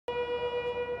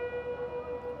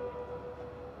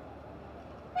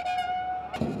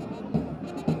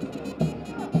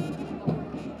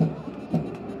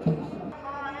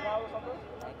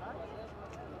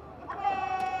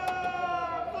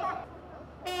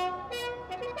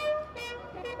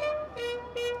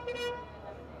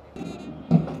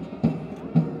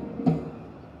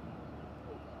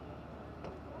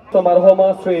समारोहमा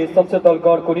श्री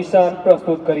शमशेरदलगढको निशान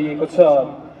प्रस्तुत गरिएको छ।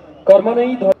 कर्म नै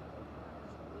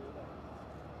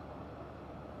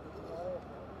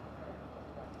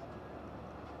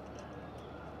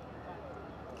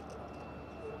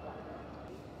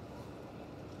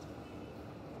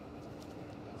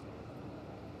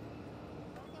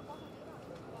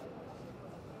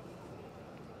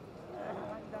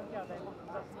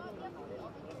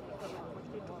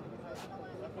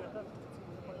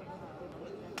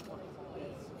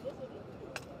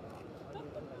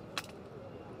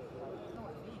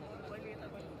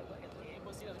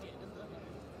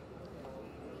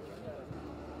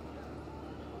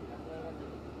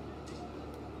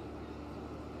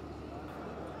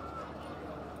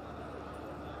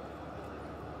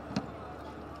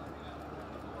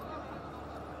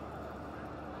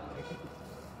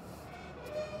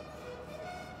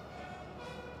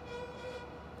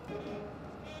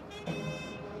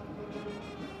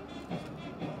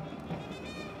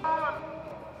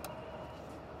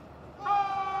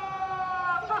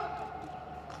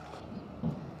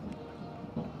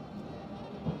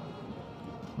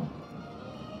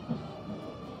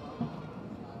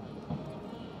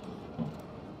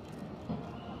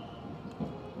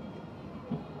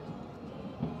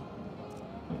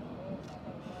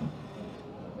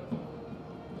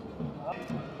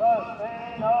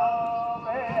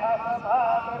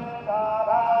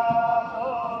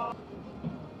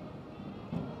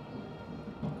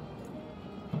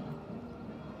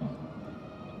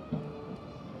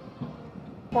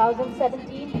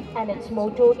 2017, and its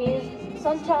motto is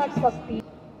Sanchar Sakti.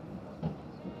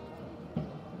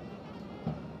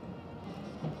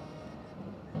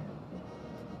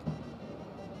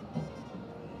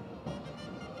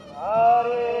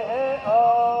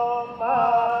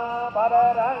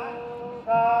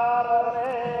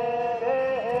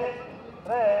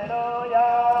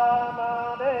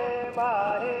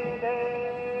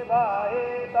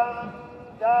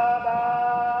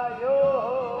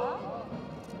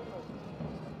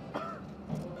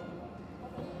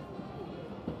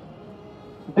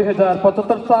 दुई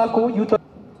 2075 सालको युद्ध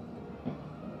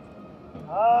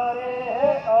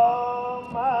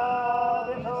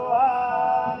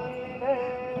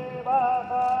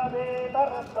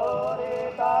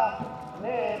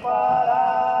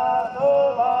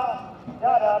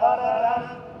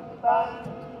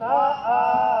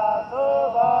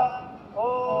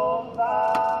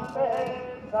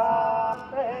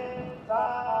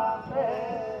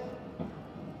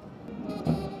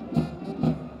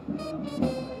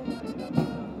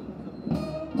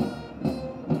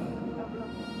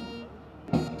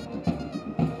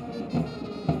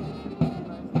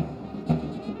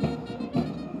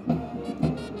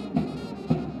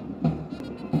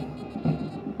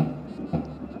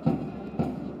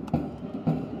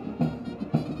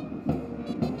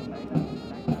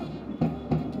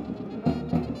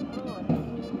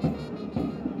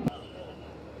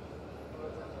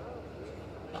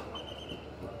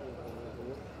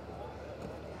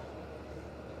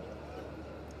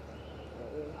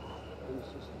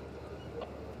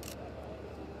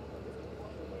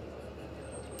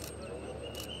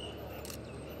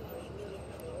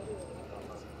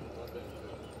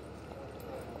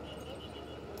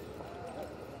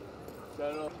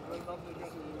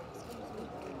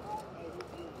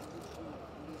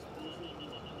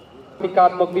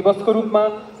एकात्मक दिवसको रूपमा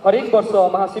हरेक वर्ष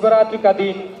महाशिवरात्रिका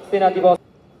दिन सेना दिवस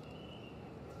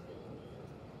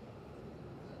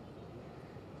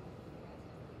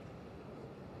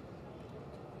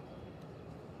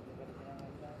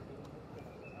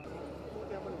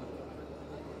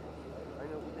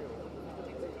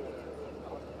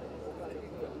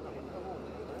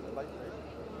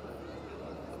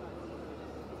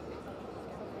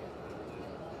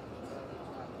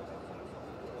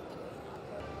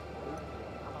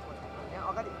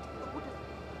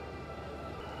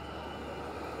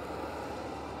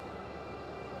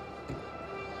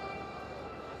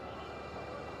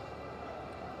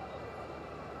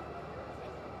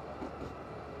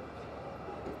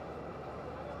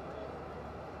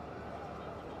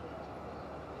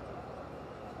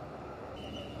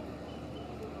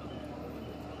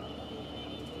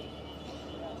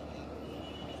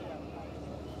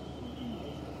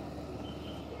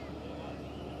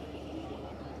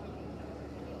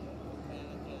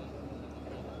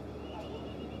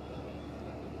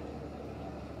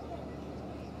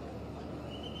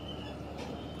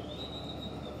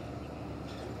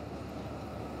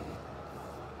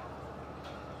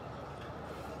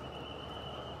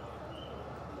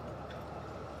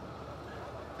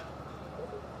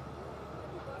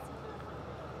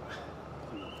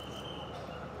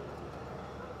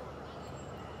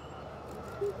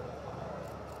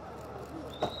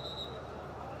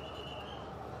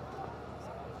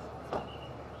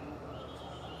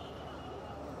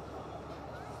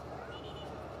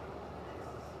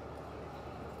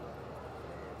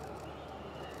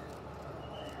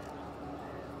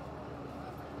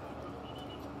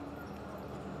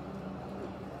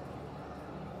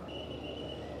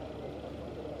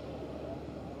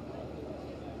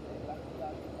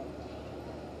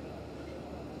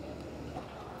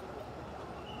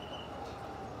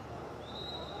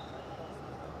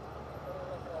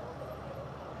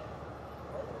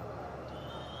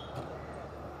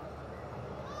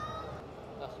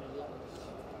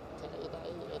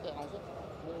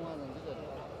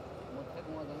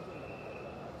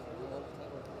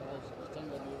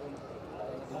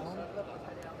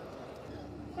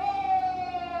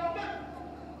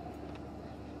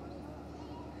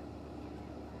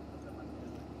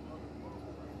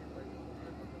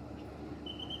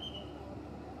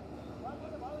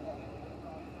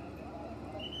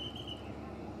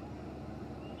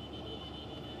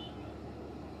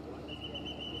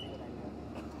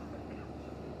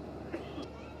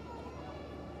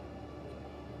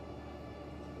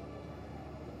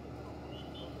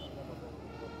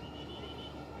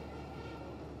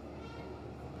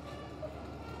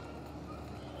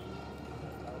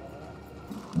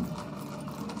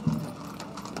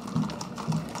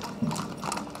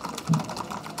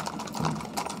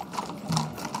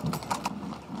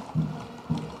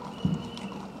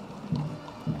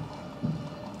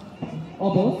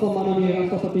अब सम्माननीय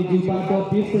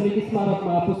राष्ट्रपतिज्यूबाट वीर सैनिक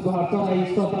स्मारकमा पुष्पहार चढाई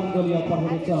श्रद्धाञ्जली अर्पण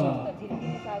हुनेछ।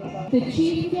 The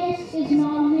chief guest is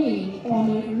now laying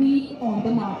on a wreath on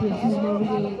the martyr's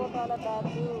memorial.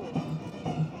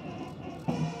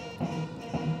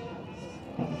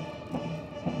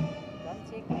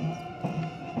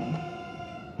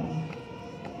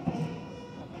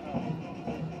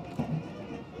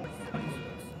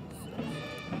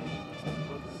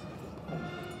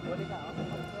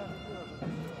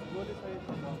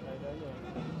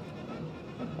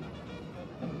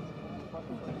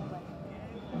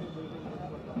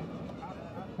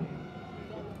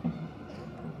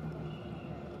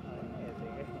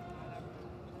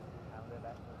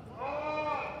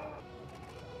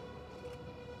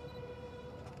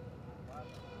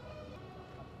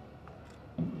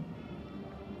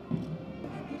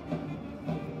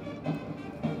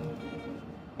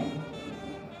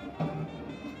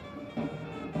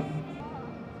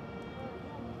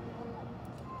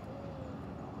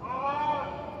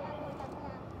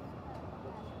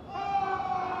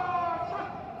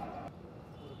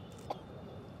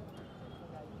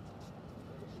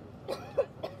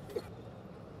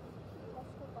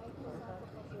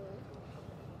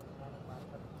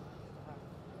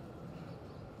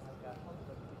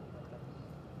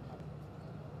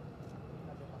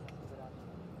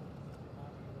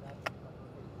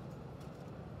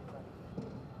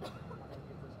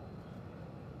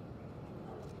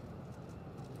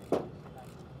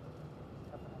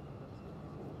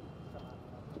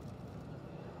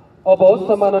 अब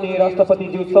सम्माननीय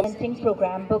राष्ट्रपतिज्यू Presenting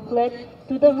program booklet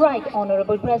to the Right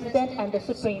Honorable President and the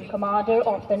Supreme Commander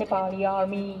of the Nepali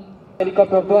Army.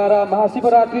 हेलिकप्टरद्वारा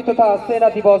Mahashivratri तथा सेना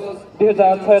दिवस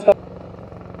 2076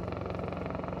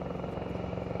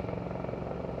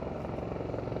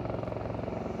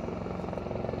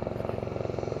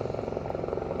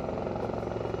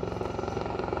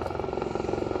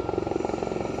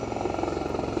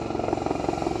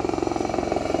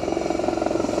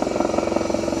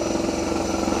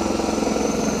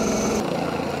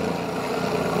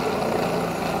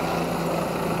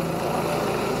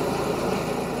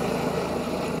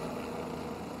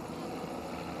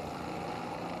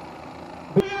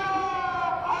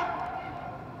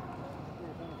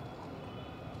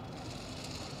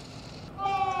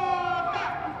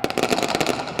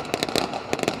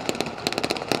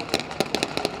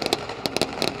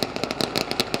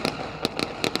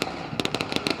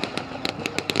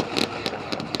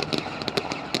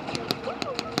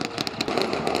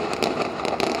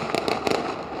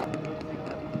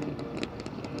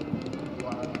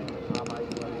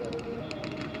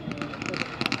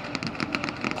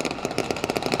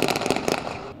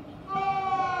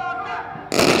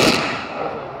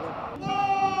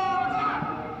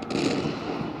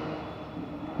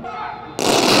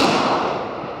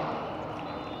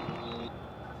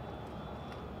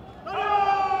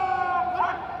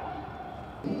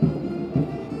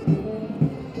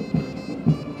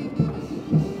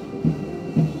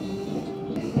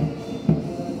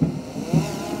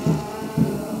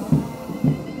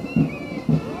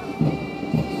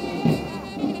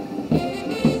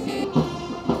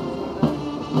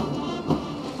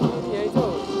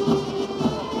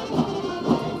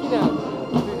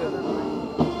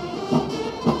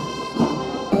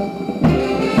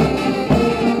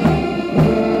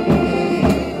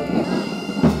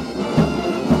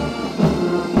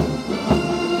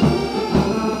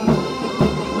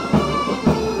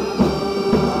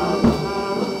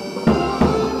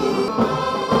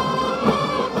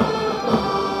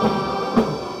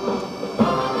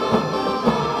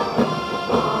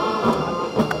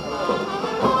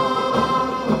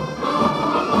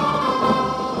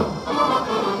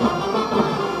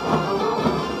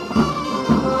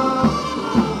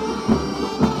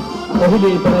 अहिले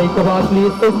बनाइएको बाटले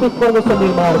संस्कृत प्रदर्शन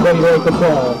निर्माण गरिरहेको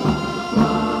छ।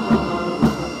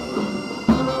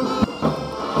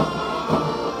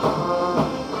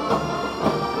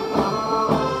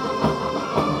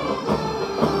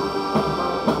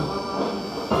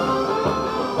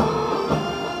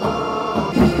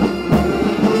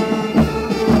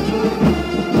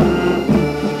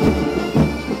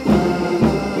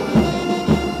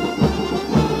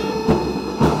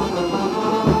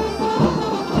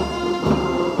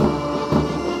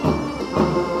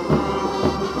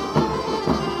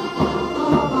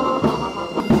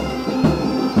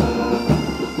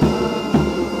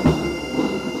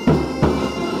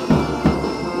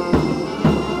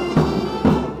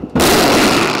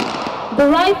 The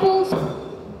rifles.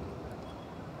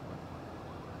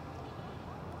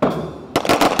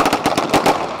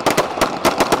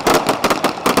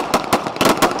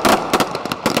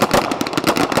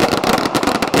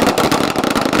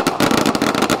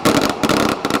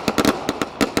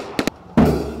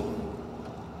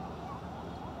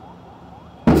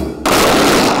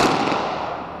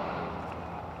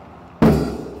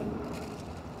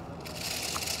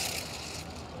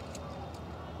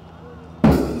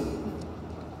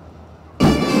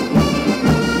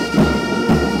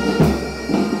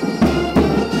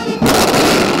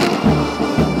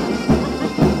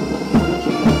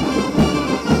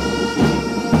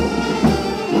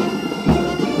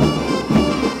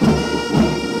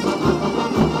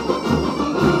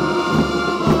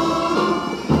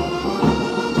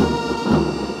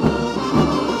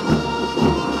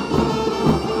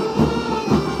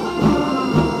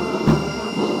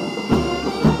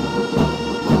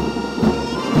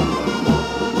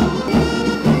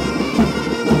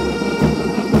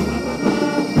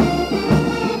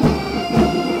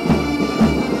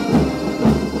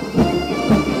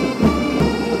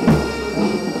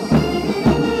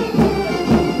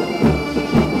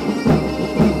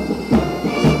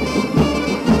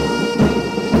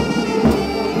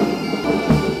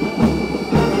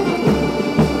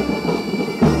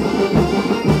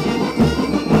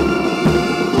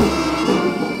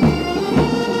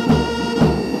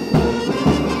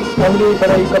 अहिले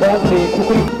बनाइएको बाटले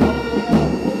खुकुरी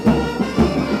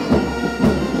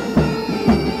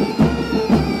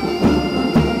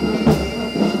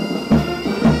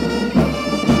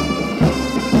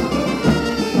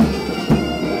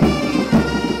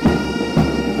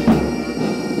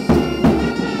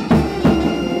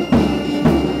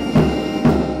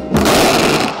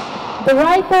The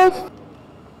rifles.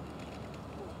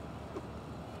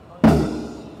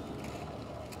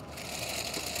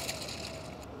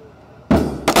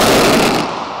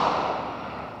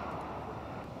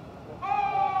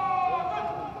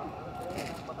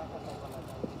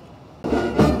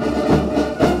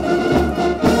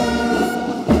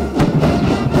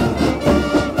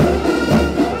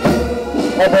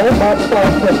 अब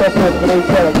मार्चपास्ट प्रस्तुत हुनेछ।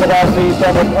 जवाबले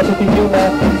प्रमुख अतिथिज्यूमा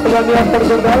सलामी अर्पण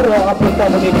गर्दा र आफ्नो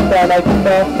सामुन्ने नेतालाई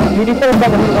पुग्दा युनिफर्ममा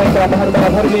हुनुभएका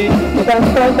महानुभावहरूले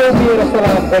यथास्थानको दिएर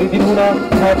सलाम गरिदिनु हुन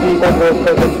हार्दिक अनुरोध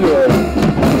गर्दछु।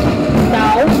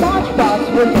 Now, march past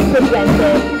will be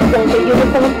presented for the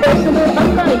uniform personnel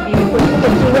and kindly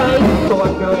requested to rise.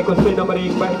 को श्री नम्बर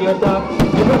 1 बाहिनी अड्डा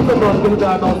विगत सन्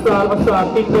 2009 साल असार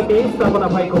 3 गते स्थापना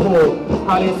भएको हो।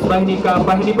 हाल यस बाहिनीका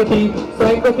बाहिनीपति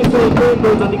सहायक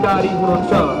किशोर अधिकारी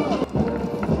हुनुहुन्छ।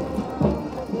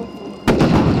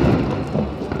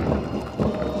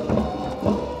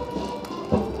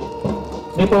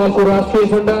 नेपालको राष्ट्रिय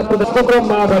झण्डा प्रदर्शनको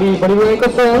क्रममा अगाडि बढिरहेको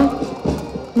छ।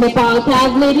 Nepal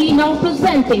Cavalry now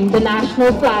presenting the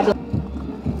national flag.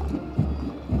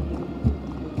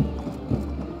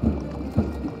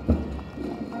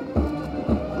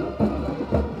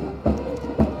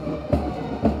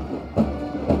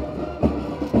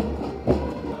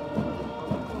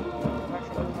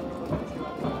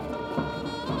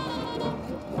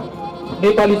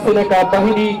 Nepali सेनाका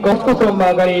बाहिनी गस्तको क्रममा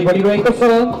अगाडि बढिरहेको छ।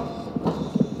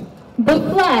 The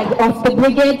flag of the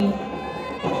brigade.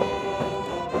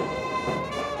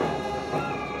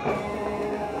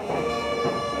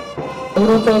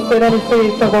 सेनानी श्री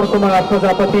सगण कुमार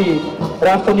प्रजापति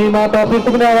राष्ट्र निर्माता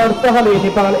पृथ्वीनारायण शाहले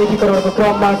नेपाल एकीकरणको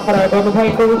क्रममा खडा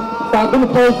गर्नुभएको सागुन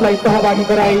फौजलाई सहभागी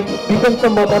गराई विक्रम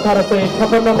सम्वत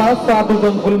 1856 मा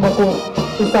साधुजन गुल्मको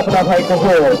स्थापना भएको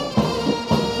हो।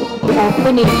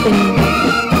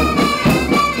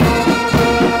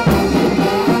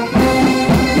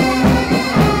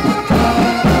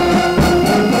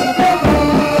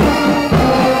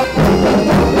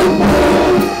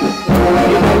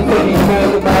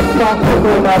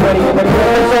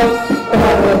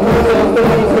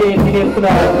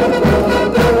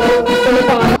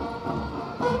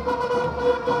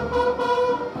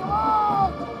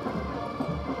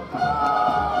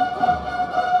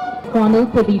 Colonel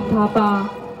Pradeep Thapa.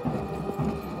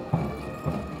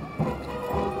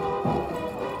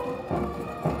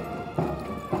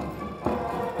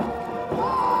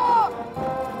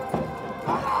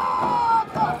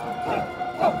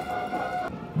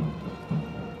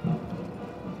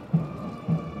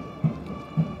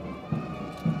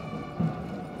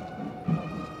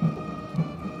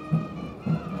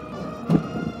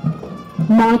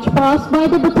 March past by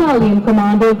the battalion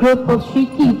commander group of Shri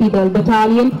Kirti Dal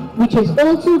Battalion, which is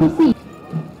also received.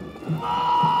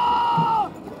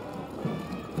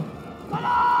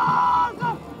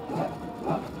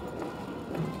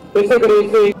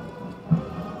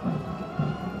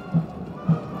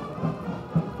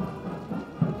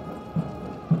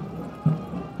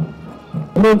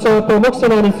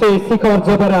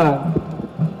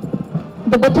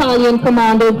 The battalion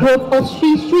commander group of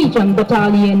Sri Srijam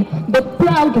Battalion, the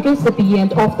proud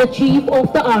recipient of the Chief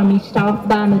of the Army Staff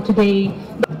banner today.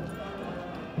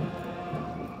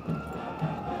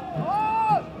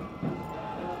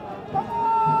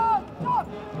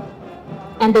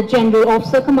 And the General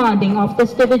Officer commanding of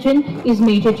this division is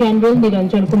Major General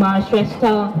Niranjan Kumar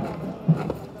Shrestha.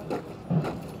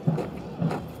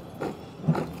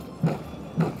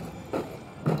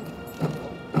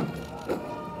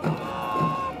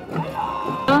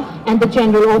 And the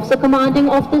General Officer commanding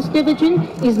of this division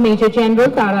is Major General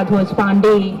Taradhwaj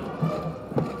Pandey.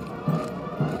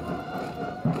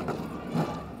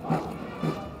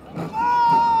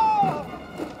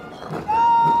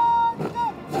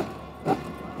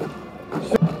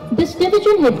 This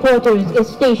division headquarters is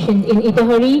stationed in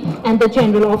Itahari, and the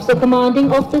General Officer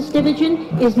commanding of this division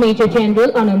is Major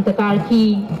General Ananta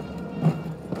Karki.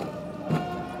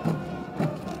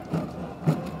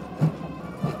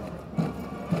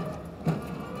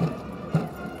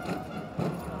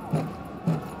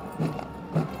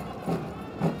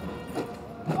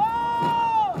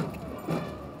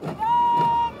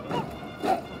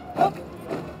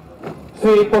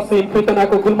 Shri पश्चिम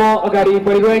पृतनाको गुल्म अगाडि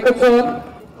बढिरहेको छ।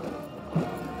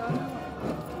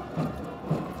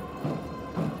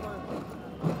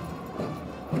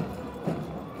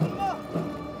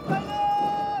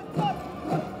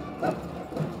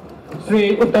 श्री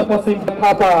उत्तर पश्चिम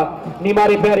Thapa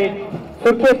निमारे barrack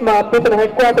सुर्खेतमा पृतना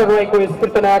headquarter रहेको यस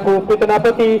पृतनाको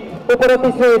पृतनापति उपरति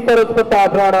श्री सरोज प्रताप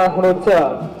राणा हुनुहुन्छ।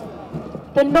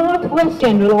 The Northwest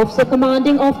General Officer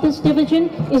commanding of this division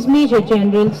is Major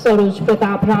General Saroj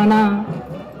Pratap Rana.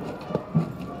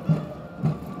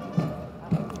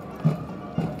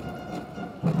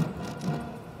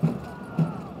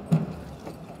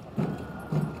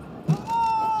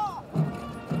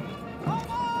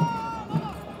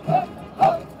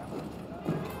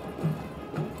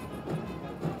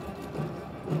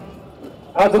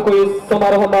 आजको यस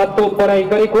समारोहमा तोप बनाई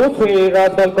गरेको श्री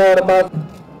राजदलगढमा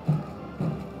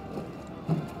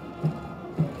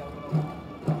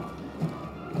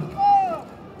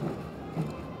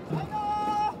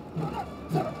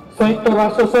संयुक्त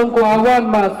राष्ट्र संघको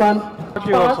आह्वानमा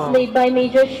Pass led by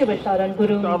Major Shivasaran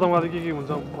Guru. आदमवादी के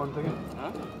हुन्छ भन्छ के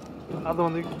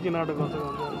आदमवादी के नाटक गर्छ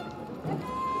भन्छ।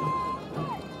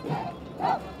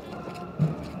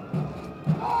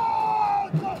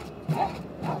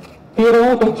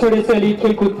 तेह्रौं दक्षिण एसियाली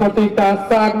खेलकुद प्रतियोगिता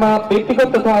सागमा व्यक्तिगत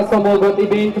तथा समूहगत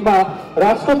इभेन्टमा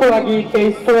राष्ट्रको लागि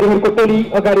 23 स्वरहरूको टोली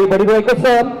अगाडि बढिरहेको छ।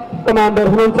 कमान्डर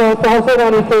हुनुहुन्छ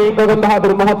सहसेनानी Shri Gagan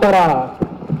Bahadur महतरा।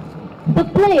 The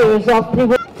players of the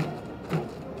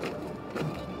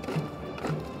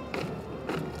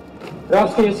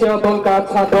राष्ट्रिय सेवा दलका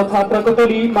छात्र छात्राको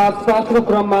टोली मार्च पास्टको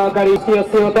क्रममा अगाडि राष्ट्रिय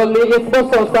सेवा दलले यस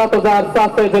वर्ष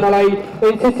 7,700 जनालाई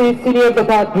एनसीसी सिनियर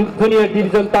तथा जुनियर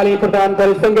डिभिजन तालिम प्रदान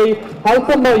गरेसँगै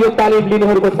हालसम्म यो तालिम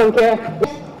लिनेहरूको संख्या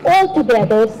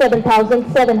altogether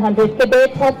 7,700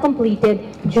 cadets have completed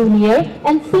junior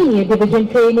and senior division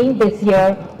training this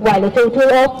year, while a total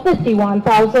of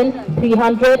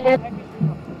 51,300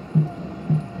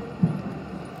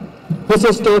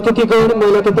 विशिष्ट अतिथिगण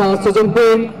महिला तथा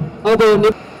सज्जनगण अब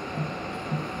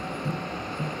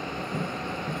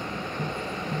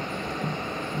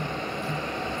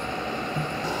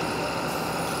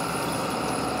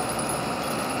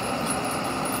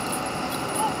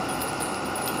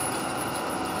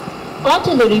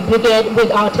artillery brigade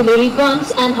with artillery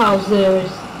guns and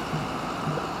howitzers.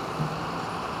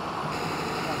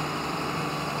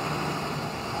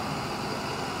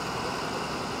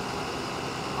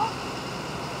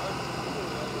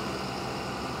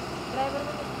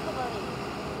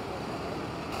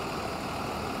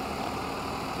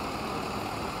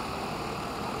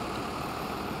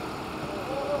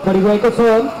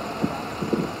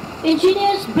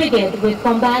 Engineers brigade with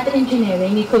combat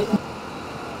engineering equipment.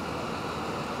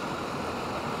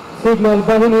 Signal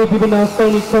बाहिनी विभिन्न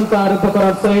सैनिक सञ्चार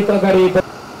उपकरण सहित अगाडि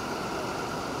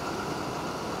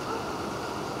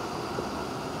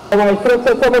हवाई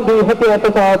सुरक्षा सम्बन्धी हतियार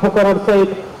तथा उपकरण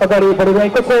सहित अगाडि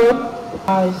बढिरहेको छ।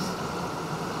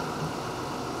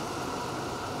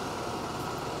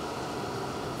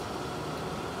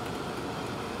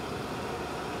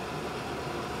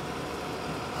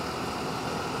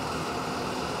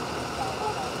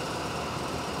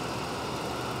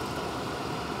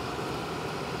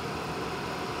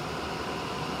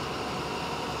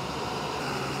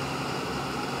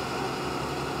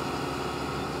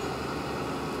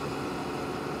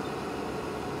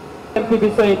 MPB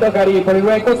सहित अगाडि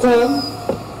बढिरहेको छ।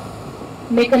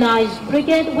 Mechanized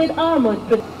brigade with armored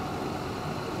brigade.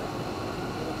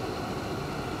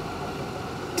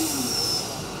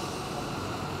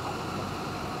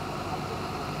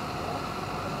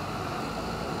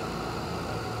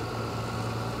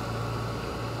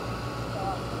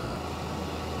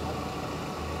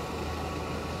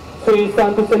 Shri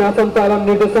शान्ति सेना सञ्चालन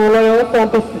निर्देशालय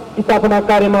शान्ति स्थापना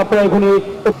कार्यमा प्रयोग हुने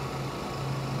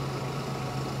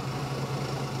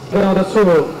गराउँदछु।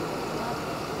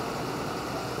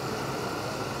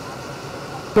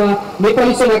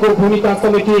 नेपाली सेनाको भूमिका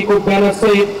समेटिएको ब्यानर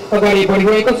सहित अगाडि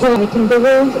बढिरहेको छ। Highlighting the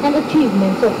roles and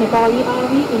achievements of Nepali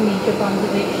Army in nature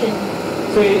conservation.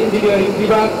 Shri engineering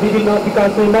विभाग विभिन्न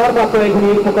विकास निर्माणमा प्रयोग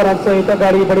हुने उपकरण सहित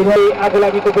अगाडि बढिरहे आगो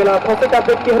लागेको बेला फँसेका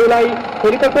व्यक्तिहरूलाई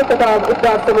हेलिकप्टर तथा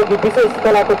उद्धार सम्बन्धी विशेष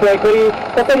कलाको प्रयोग गरी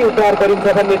कसरी उद्धार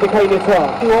गरिन्छ भन्ने देखाइनेछ।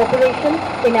 Operation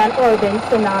in an urban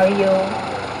scenario.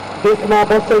 देशमा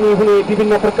वर्षेनी हुने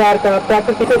विभिन्न प्रकारका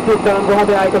प्राकृतिक योगदान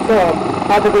रहँदै आएको छ।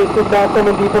 आजको यस उद्धार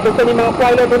सम्बन्धी प्रदर्शनीमा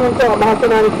पाइलट हुनुहुन्छ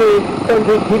महासेनानी श्री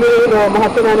सञ्जीव घिमिरे र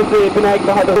महासेनानी श्री विनायक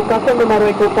बहादुर काठमाडौँमा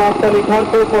रहेको 5 तले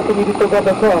घरको प्रतिनिधित्व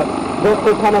गर्दछ, जसको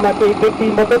थानामा केही व्यक्ति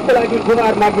मद्दतको लागि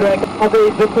गुहार मागिरहेका अझै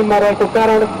जोखिममा रहेको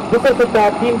कारण विशेष उद्धार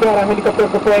टिमद्वारा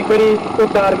हेलिकप्टरको प्रयोग गरी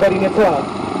उद्धार गरिनेछ।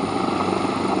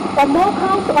 A mock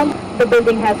house on the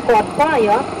building has caught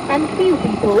fire and few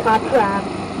people are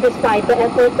trapped, despite the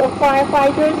efforts of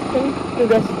firefighters to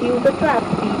rescue the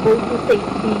trapped people to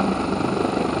safety.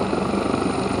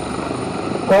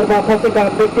 घरमा फँसेका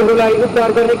व्यक्तिहरूलाई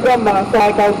उद्धार गर्ने क्रममा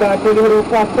सहायता उद्धार टोलीहरू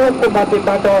फास्टफुडको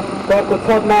माध्यमबाट घरको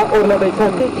छतमा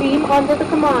ओर्लदैछन्। The team under the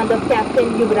command of Captain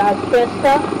Yuvraj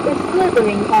Shrestha is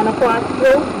slithering on a fast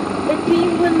rope. The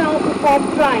team will now perform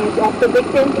trials of the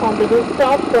victims on the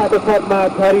rooftop. छतमा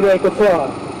झरिरहेको छ।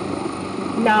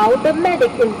 Now the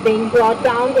medic is being brought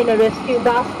down in a rescue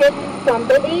basket from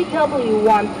the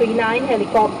AW139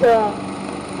 helicopter.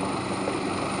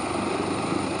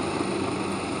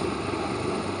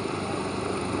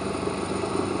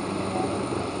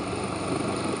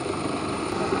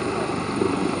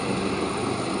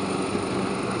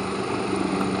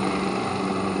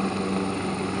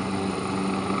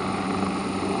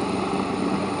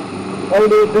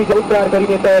 अहिले दुई उद्धार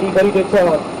गरिने तयारी गरिँदैछ।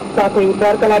 साथै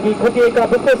उद्धारका लागि खटिएका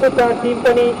विशेष उद्धार टिम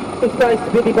पनि स्पाइस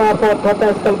विधि मार्फत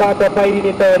घटनास्थलबाट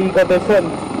बाहिरिने तयारी गर्दैछन्।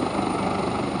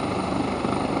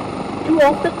 Two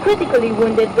of the critically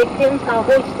wounded victims are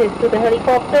hoisted to the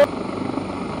helicopter.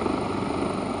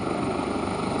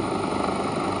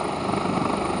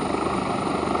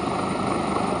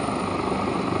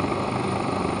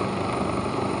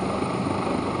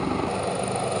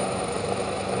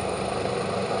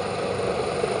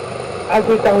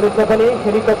 आजका हुनेछ भने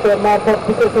हेलिकप्टर मार्फत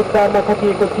विशेष उद्धारमा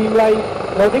खटिएको टिमलाई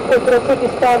नजिकको सुरक्षित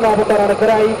स्थानमा अवतरण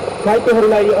गराई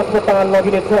घाइतेहरूलाई अस्पताल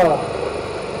लगिनेछ।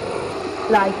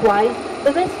 Likewise,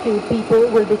 the rescued people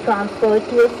will be transferred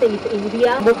to a safe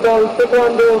area. मुक्तल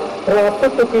taekwondo र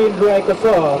सुतुकी रहेको छ।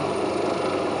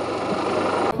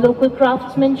 Local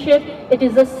craftsmanship, it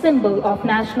is a symbol of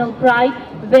national pride,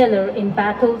 valor in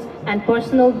battles, and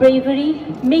personal bravery,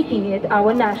 making it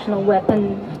our national weapon.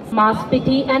 Mass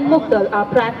piti and muktal are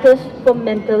practiced for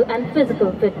mental and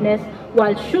physical fitness,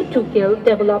 while shoot to kill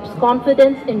develops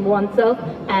confidence in oneself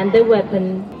and their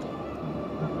weapon.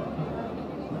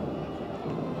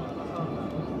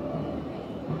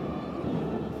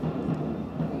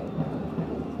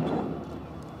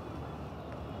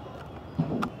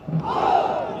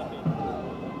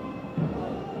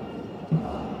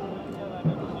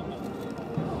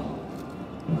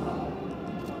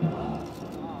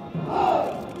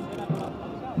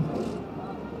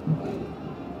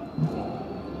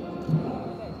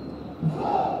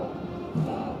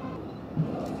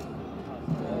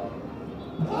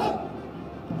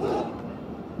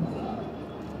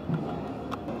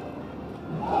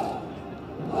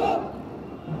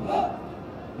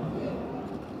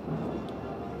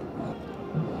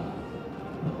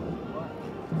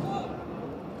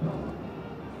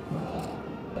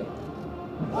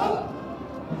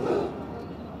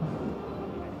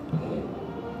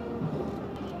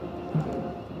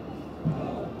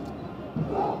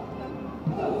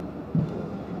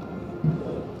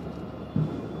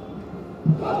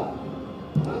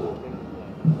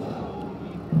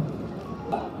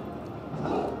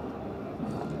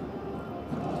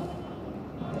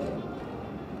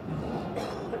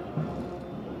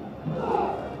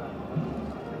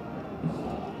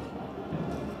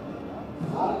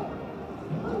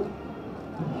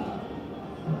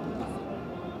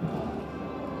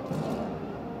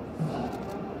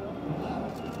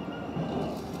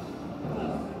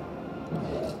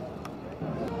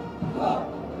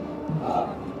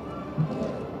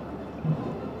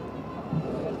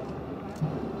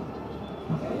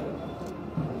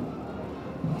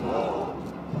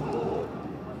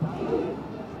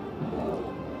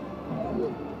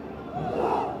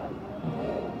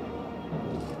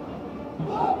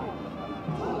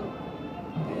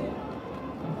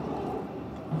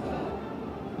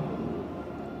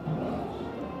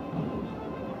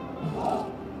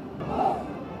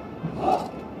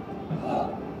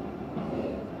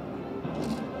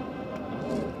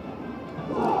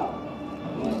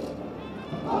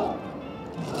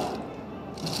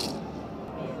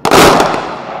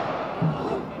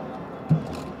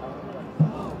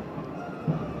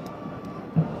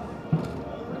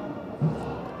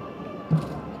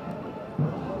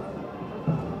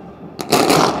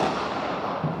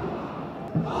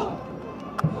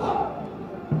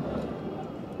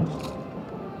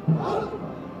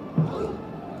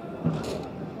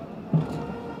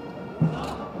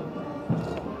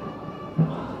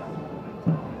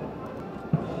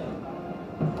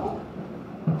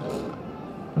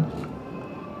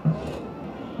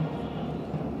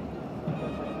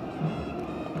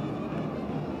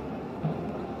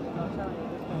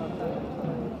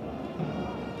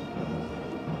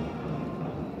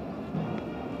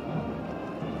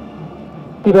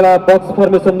 ती बेला box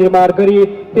formation निर्माण गरी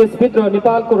त्यसभित्र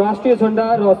नेपालको राष्ट्रिय झण्डा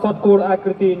र षट्कोण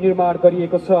आकृति निर्माण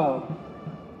गरिएको छ।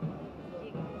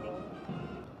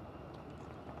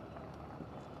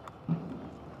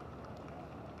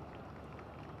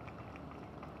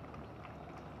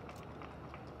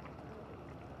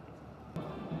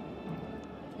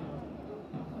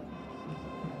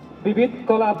 विविध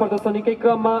कला प्रदर्शनीकै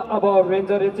क्रममा अब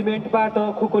रेन्जर रेजिमेन्टबाट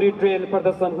खुकुरी ड्रिल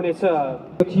प्रदर्शन हुनेछ।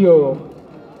 थियो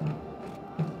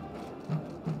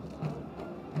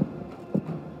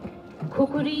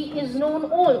Kukuri is known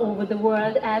all over the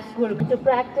world as Gurkha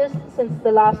practice since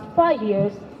the last 5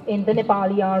 years in the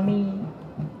Nepali army.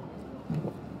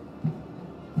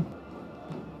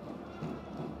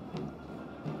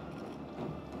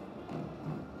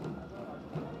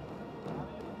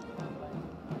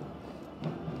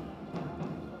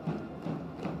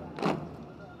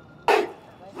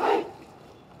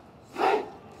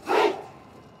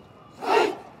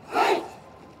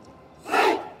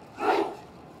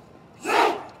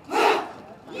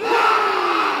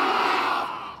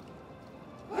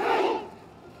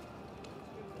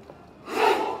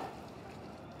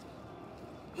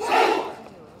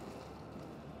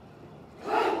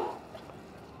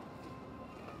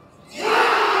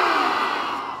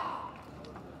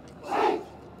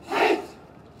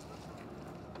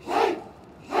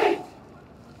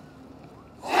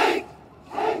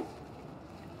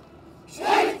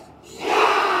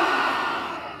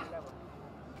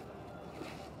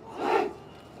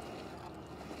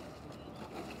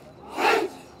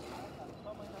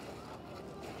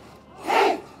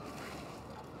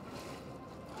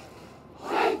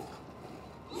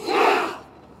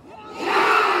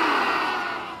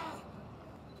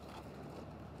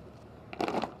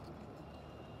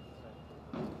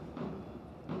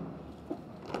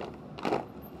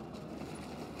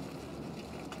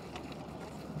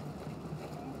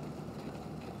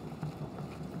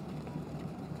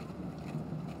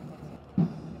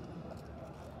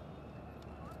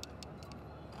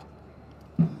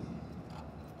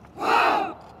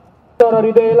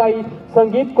 हृदयलाई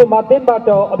संगीतको माध्यमबाट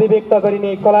अभिव्यक्त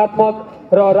गरिने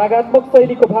कलात्मक र रागात्मक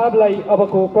शैलीको भावलाई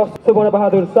अबको सुवर्ण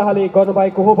बहादुर शाहले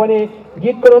गर्नुभएको हो भने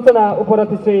गीतको रचना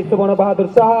उपरथी श्री सुवर्ण बहादुर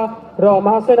शाह र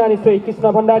महासेनानी श्री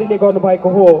कृष्ण भण्डारीले गर्नुभएको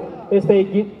हो। यस्तै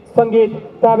गीत संगीत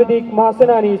प्राविधिक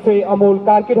महासेनानी श्री अमोल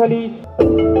कार्कीढली,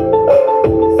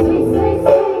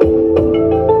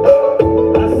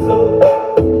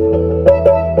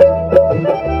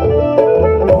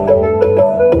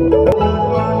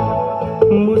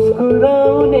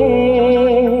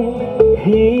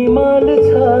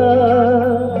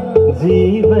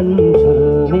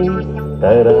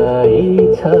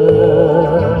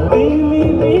 तिमी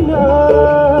बिना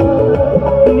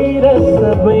निरस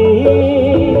सबै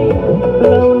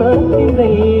लाउन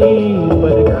तिम्रै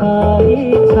पर्खाइ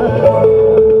छ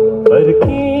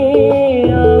पर्के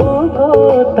आऊ भो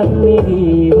तन्नेरी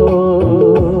हो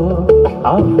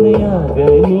आफ्नै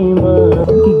आँगनीमा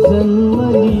जन्म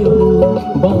लियो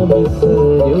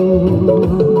बामिसर्यो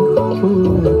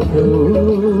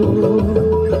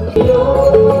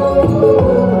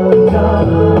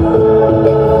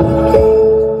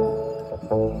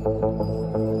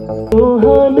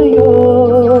मोहन यो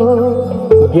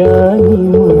ज्ञानी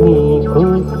मुनिको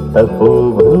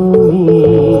तपोभूमि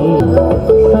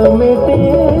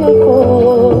समेटेको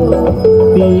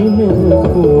तीन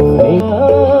कुने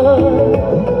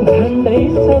झन्डै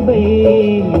सबै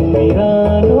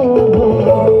बिरानो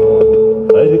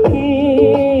फर्की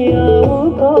आऊ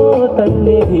भो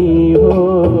तन्नेरी हो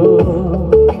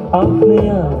आफ्नै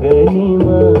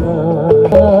आँगनीमा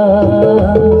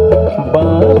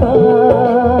बाबा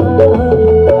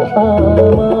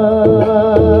आमा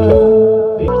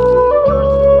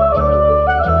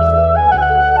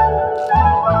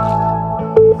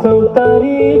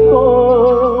चौतारीको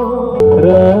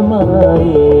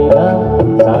रमाइला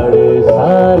साढे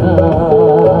सारा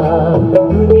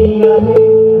दुनियाँले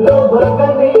लोभ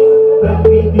गर्ने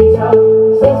प्रकृति छ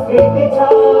संस्कृति छ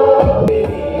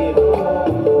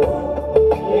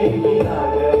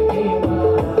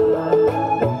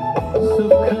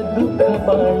सुख दुःख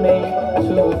बाँड्ने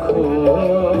सुखो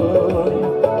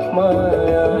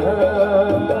माया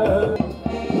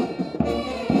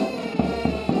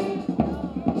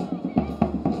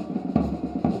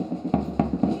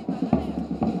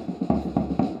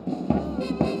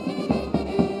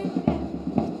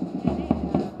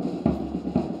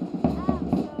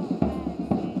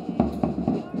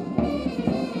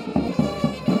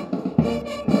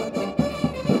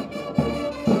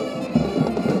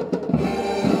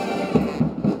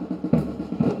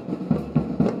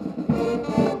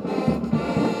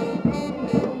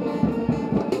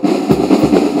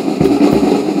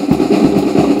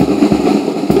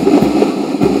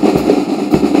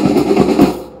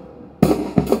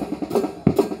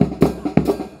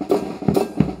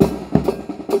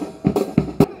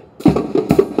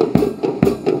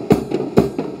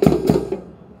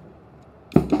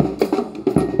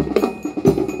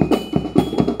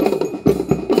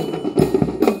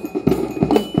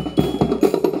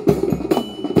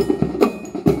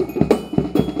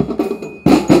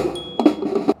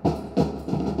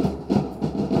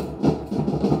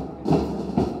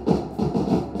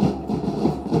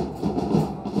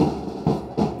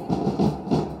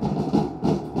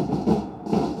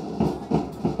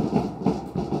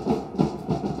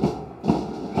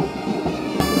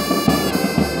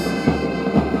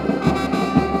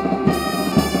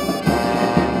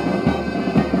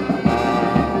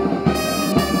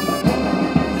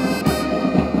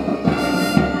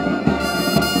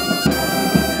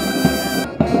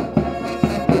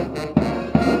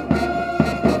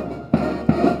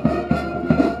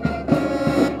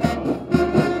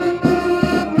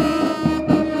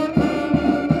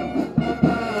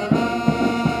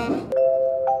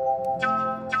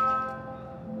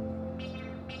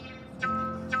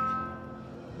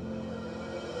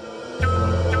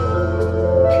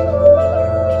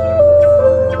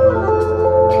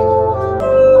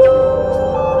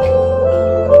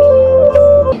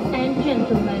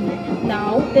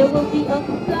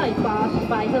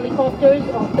helicopters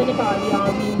of the Nepali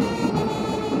Army.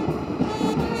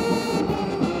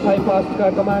 फ्लाइपास्टका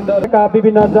कमान्डरका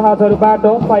विभिन्न जहाजहरूबाट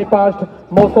फ्लाइपास्ट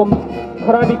मौसम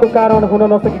खराबीको कारण हुन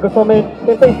नसकेको समेत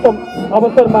यसै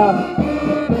अवसरमा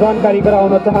जानकारी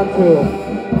गराउन चाहन्छु।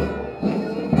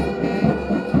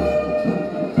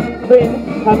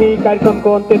 हामी कार्यक्रमको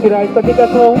अन्त्यतिर आइसकेका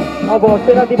छौँ। अब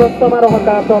सेना दिवस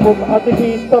समारोहका प्रमुख अतिथि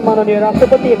सम्माननीय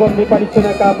राष्ट्रपति एवं नेपाली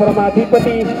सेनाका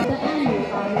परमाधिपति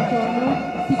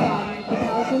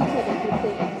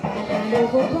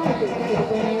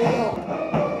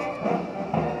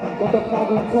गत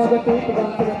फागुन 6 गते प्रधान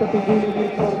सेनापति ज्यूले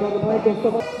निर्धारण गर्नुभएको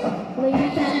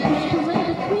Ladies and gentlemen,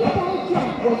 the three-ball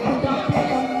jump was conducted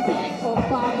on the 6th of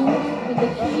Fagun in the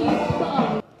Chief's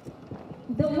Army.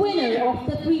 The winner of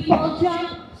the three-ball jump,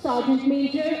 Sergeant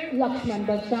Major Lakshman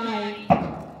Bajai.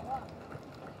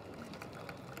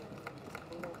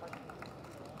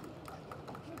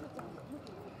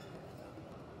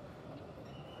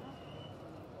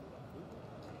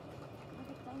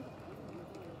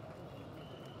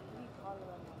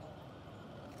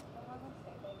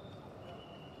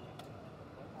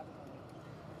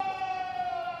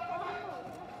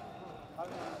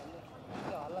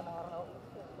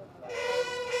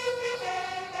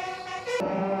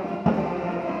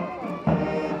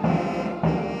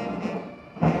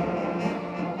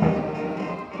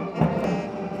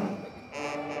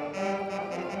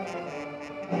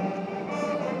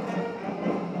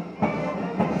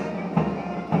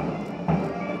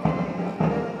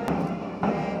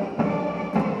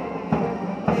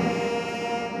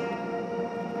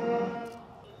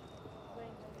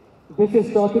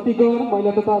 विशिष्ट अतिथिगण,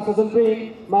 महिला तथा सजन प्रेम,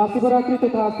 महाशिवरात्रि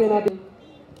तथा सेना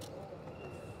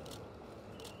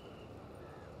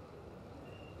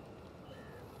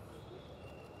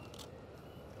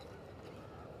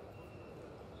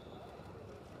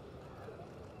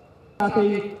साथै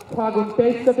फागुन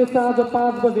 23 गते साँझ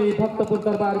 5 बजे भक्तपुर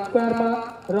दरबार स्क्वायरमा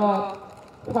र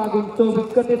फागुन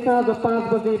 24 गते साँझ 5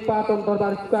 बजे पाटन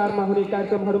दरबार स्क्वायरमा हुने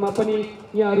कार्यक्रमहरूमा पनि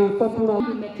यहाँहरू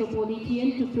सम्पूर्ण Metropolitan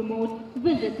to promote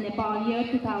Visit Nepal Year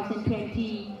 2020.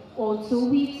 Also,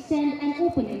 we extend an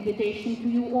open invitation to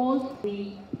you all.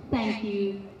 Thank you.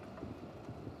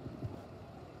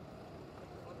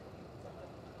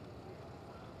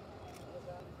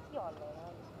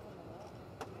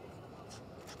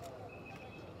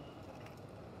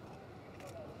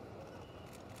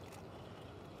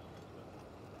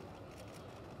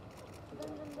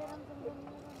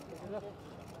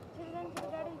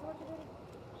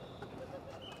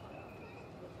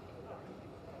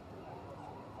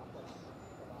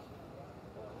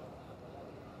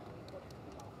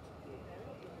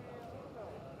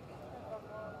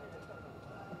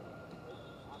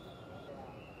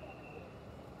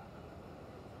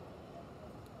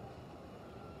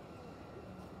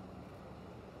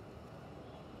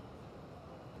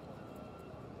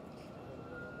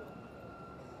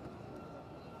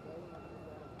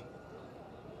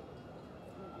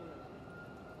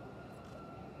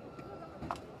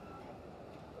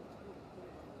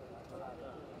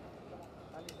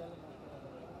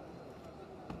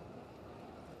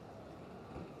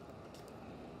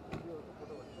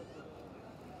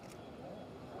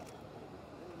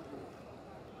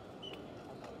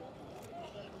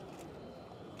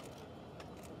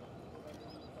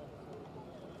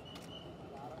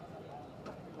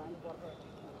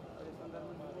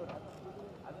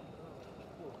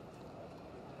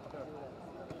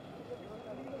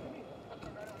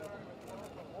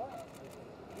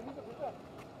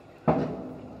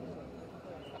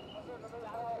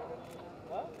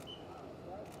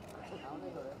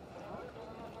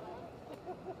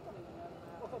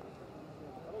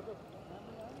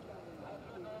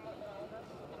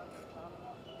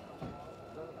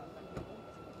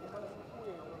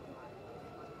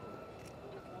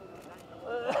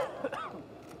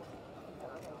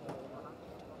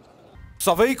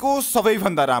 सबैको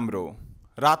सबैभन्दा राम्रो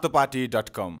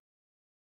रातोपाटी.com